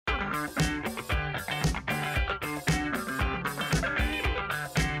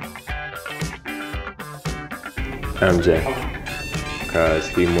MJ, because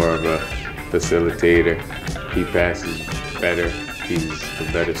he's more of a facilitator. He passes better, he's a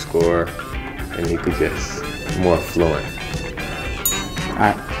better scorer, and he could just more fluent.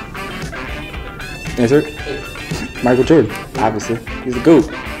 Alright. Answer? Michael Jordan, obviously. He's the GOAT.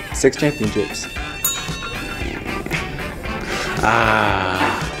 6 championships.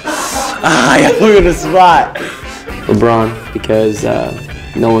 I put you on the spot. LeBron, because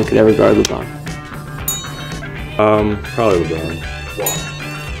no one could ever guard LeBron. Probably LeBron.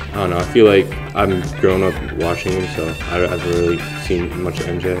 I don't know, I feel like I'm grown up watching him, so I haven't really seen much of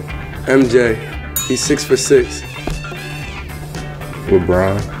MJ. MJ, he's 6 for 6.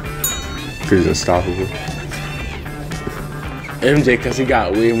 LeBron, because he's unstoppable. MJ, because he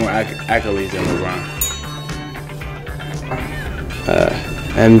got way more accolades than LeBron.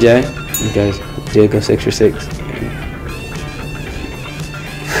 MJ, because he goes 6 for 6.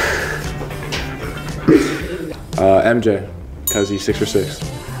 MJ, because he's 6 for 6.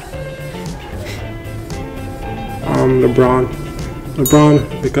 LeBron,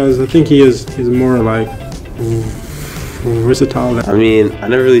 because I think he's more like versatile. I mean, I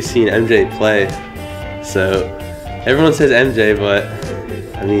never really seen MJ play, so everyone says MJ, but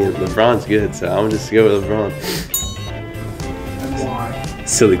I mean, LeBron's good, so I'm just go with LeBron.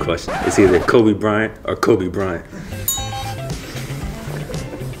 Silly question. It's either Kobe Bryant or Kobe Bryant.